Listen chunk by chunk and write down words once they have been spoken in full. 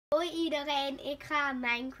Hoi iedereen, ik ga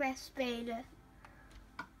Minecraft spelen.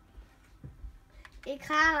 Ik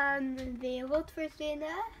ga een wereld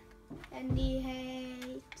verzinnen. En die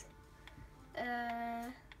heet...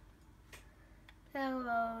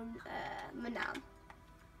 gewoon mijn naam.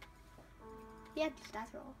 Ja, die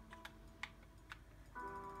staat er al.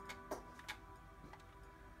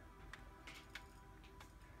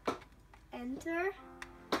 Enter.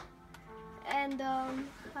 En dan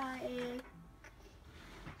ga ik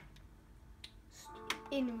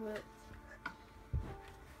inwoord.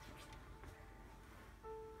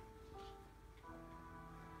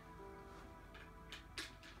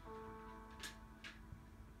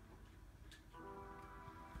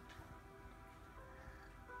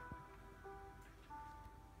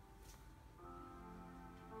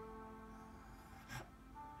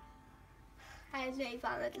 Hij is even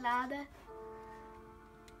aan het laden.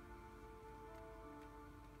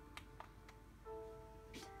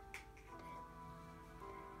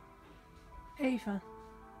 Even.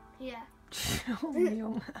 Ja. Jongen,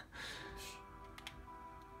 jongen.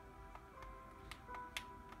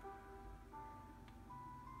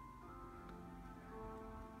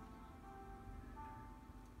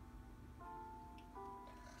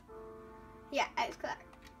 Ja, hij is klaar.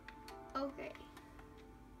 Oké.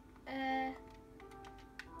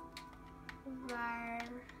 Waar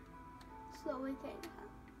zal ik heen gaan?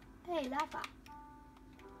 Hé, hey, lava.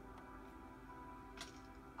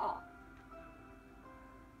 Oh.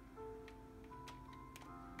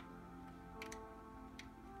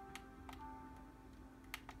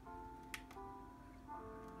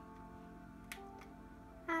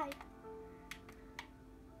 Hi.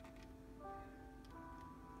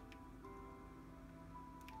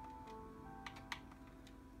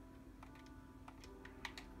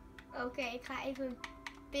 Oké, ik ga even een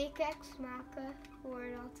pickaxe maken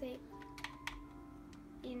voordat ik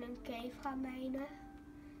in een cave ga mijnen.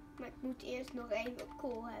 Maar ik moet eerst nog even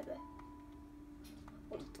kool hebben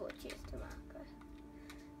om torches te maken.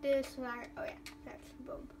 Dus waar... Oh ja, daar is een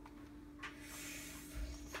boom.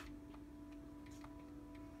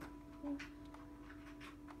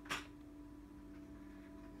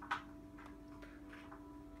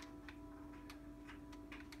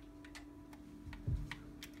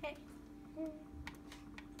 Hey.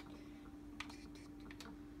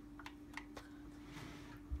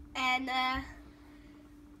 En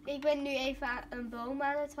ik ben nu even een boom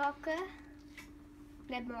aan het hakken.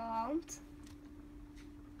 Met mijn hand.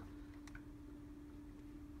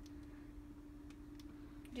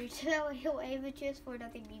 Duurt wel heel eventjes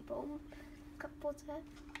voordat ik die boom kapot heb.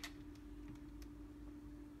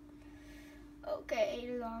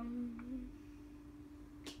 Oké, lang.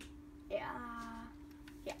 Ja.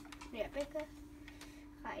 Ja, nu heb ik het.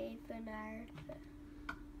 Ik ga even naar de...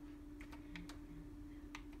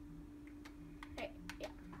 Hey, ja.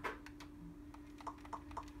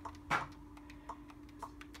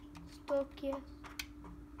 Stokjes.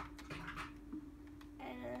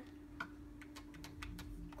 En een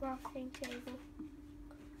crafting table.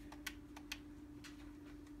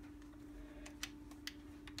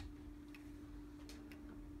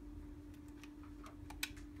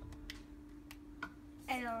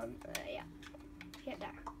 En dan, ja. Ja,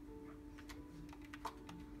 daar.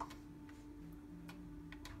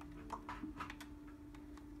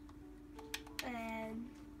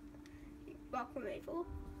 En ik bak hem even op.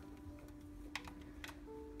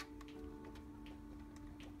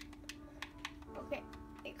 Oké,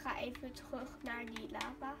 ik ga even terug naar die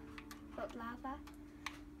lava. Dat lava.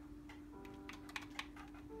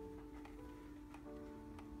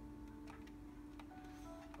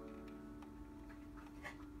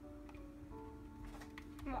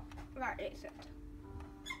 Waar is het?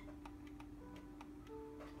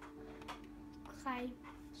 Ik ga even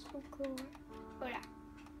zoeken hoor. Oh ja.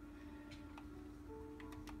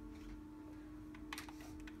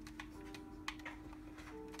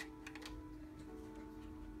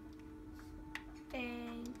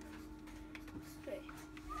 Eén, twee,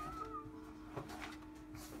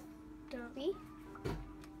 drie.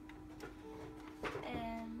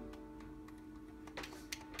 En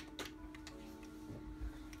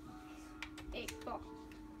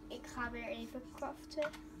ik ga weer even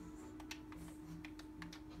craften.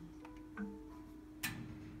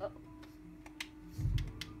 Oh.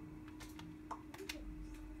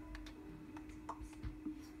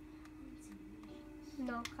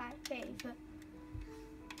 Dan ga ik even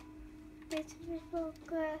dit weer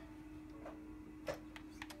pakken.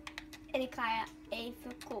 En ik ga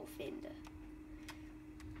even kool vinden.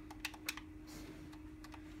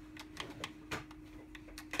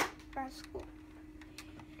 Waar is kool?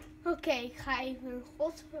 Oké, ik ga even een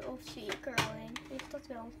god, of zie ik er al een? Is dat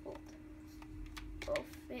wel een god? Of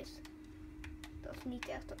is dat niet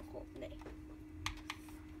echt een god? Nee.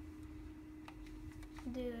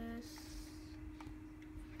 Dus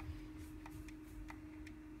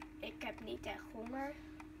ik heb niet echt honger.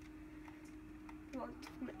 Want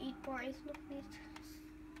mijn eatbar is nog niet.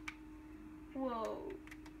 Wow.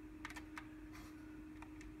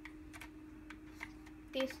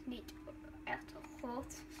 Dit is niet echt een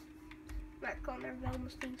god. Maar ik kan er wel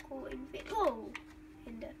misschien cool in vinden. Wow.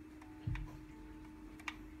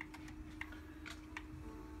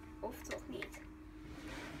 Of toch niet.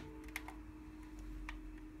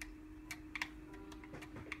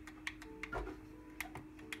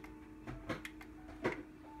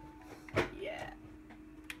 Ja.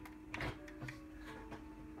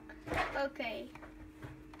 Oké.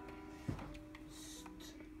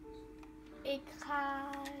 Ik ga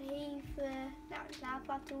even naar de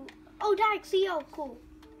lava toe. Oh, daar, ik zie jou. Cool.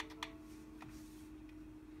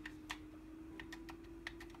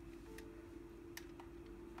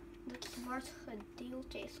 Dat zwarte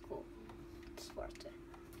gedeelte is cool. Het zwarte.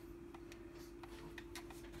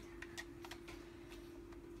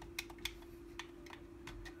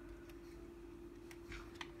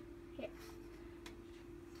 Ja.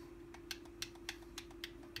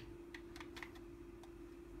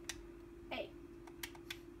 Hey.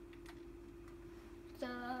 Zo.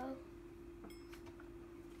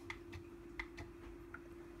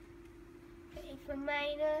 Even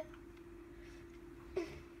mijnen.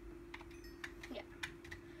 Ja.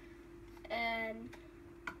 En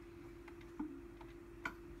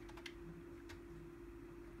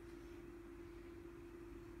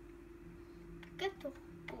ik heb toch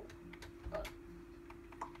cool. Oh.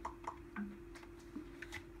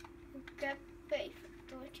 Ik heb even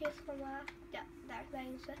doortjes gemaakt. Ja, daar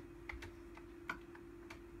zijn ze.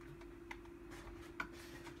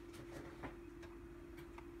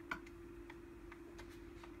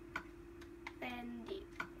 En die.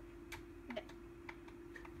 Nee.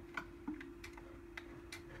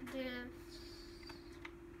 Dus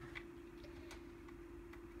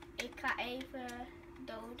ik ga even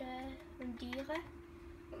doden dieren.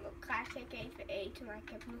 Dan krijg ik even eten, maar ik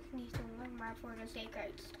heb nog niet honger, maar voor de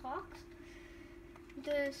zekerheid straks.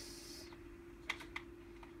 Dus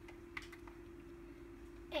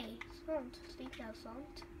hé, zand. Zie ik nou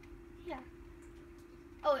zand? Ja.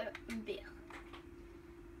 Oh ja, een beer.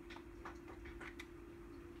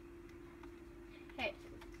 Hé.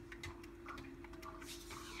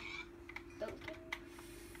 Dank je.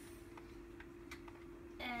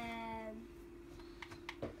 En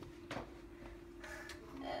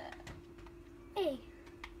hé.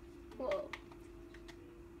 Wow.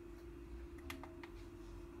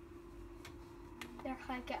 Daar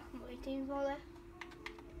ga ik echt nooit in vallen.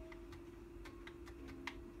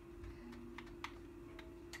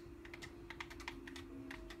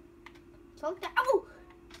 Zal ik daar? Oh!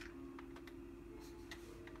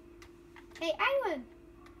 Hey, Iwan!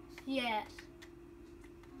 Yes.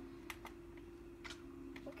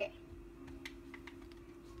 Oké.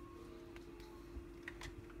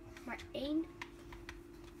 Maar één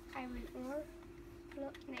iron ore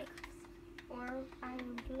blok. Nee. Ore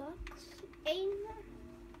iron blocks. Eén.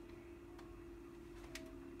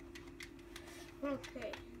 Oké.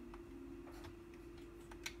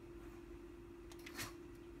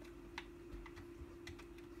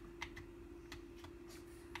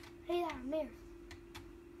 Ja, meer.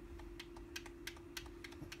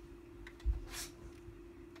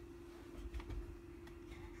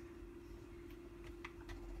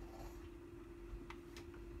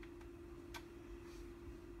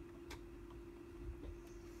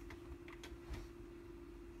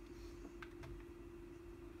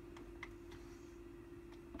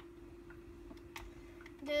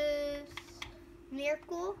 Dus meer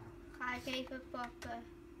kool ga ik even pakken.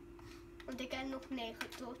 Want ik heb nog 9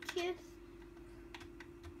 totjes.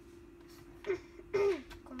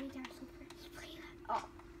 Kom niet daar zo ver springen. Oh.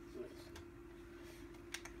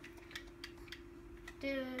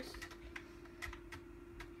 Dus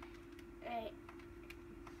 1,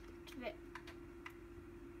 2,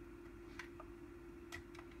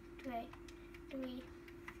 3,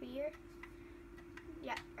 4.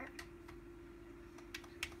 Ja, er.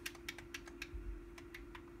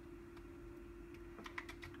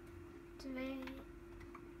 2,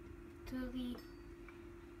 3,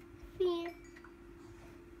 4,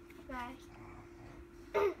 5,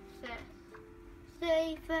 6,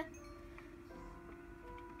 7,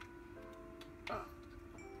 8,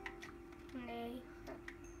 9,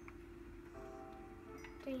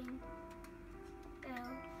 10, 11,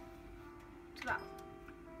 12.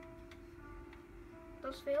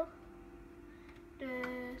 was veel.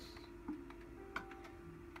 Dus.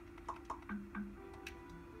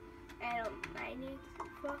 En dan mij niet.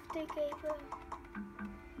 Wacht ik even.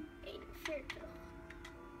 41.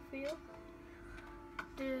 Veel.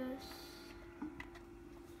 Dus.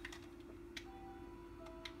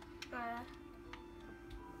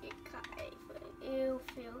 Ik ga even heel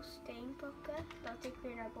veel steen pakken. Dat ik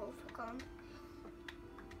weer naar boven kan.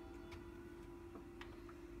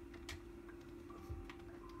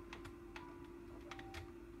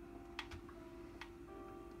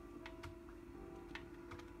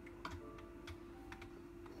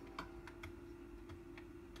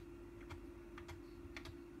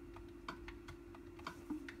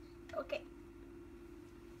 Oké.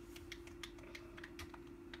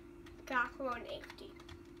 Ik ga gewoon 19.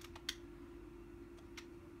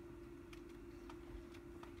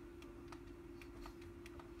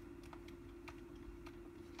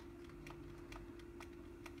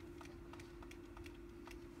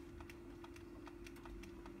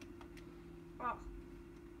 Oh.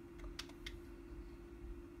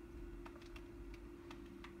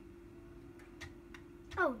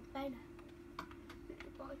 Oh, bijna.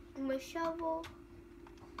 Mijn shovel.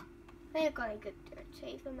 En dan kan ik het dirt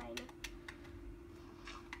 7 mijnen.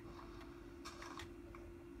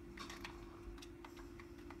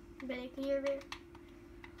 Ben ik hier weer?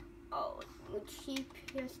 Oh, ik moet sheep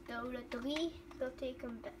hier stolen 3, dat ik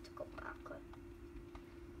een bed kan maken.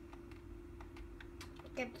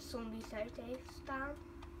 Ik heb de zombies uit even staan.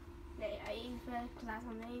 Nee, even, ik laat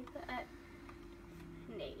hem even.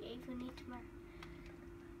 Nee, even niet, maar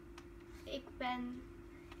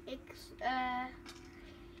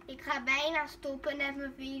ik ga bijna stoppen met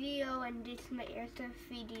mijn video en dit is mijn eerste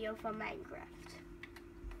video van Minecraft.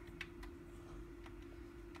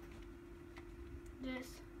 Dus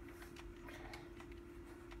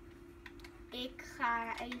ik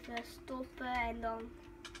ga even stoppen en dan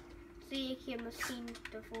zie ik je misschien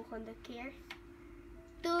de volgende keer.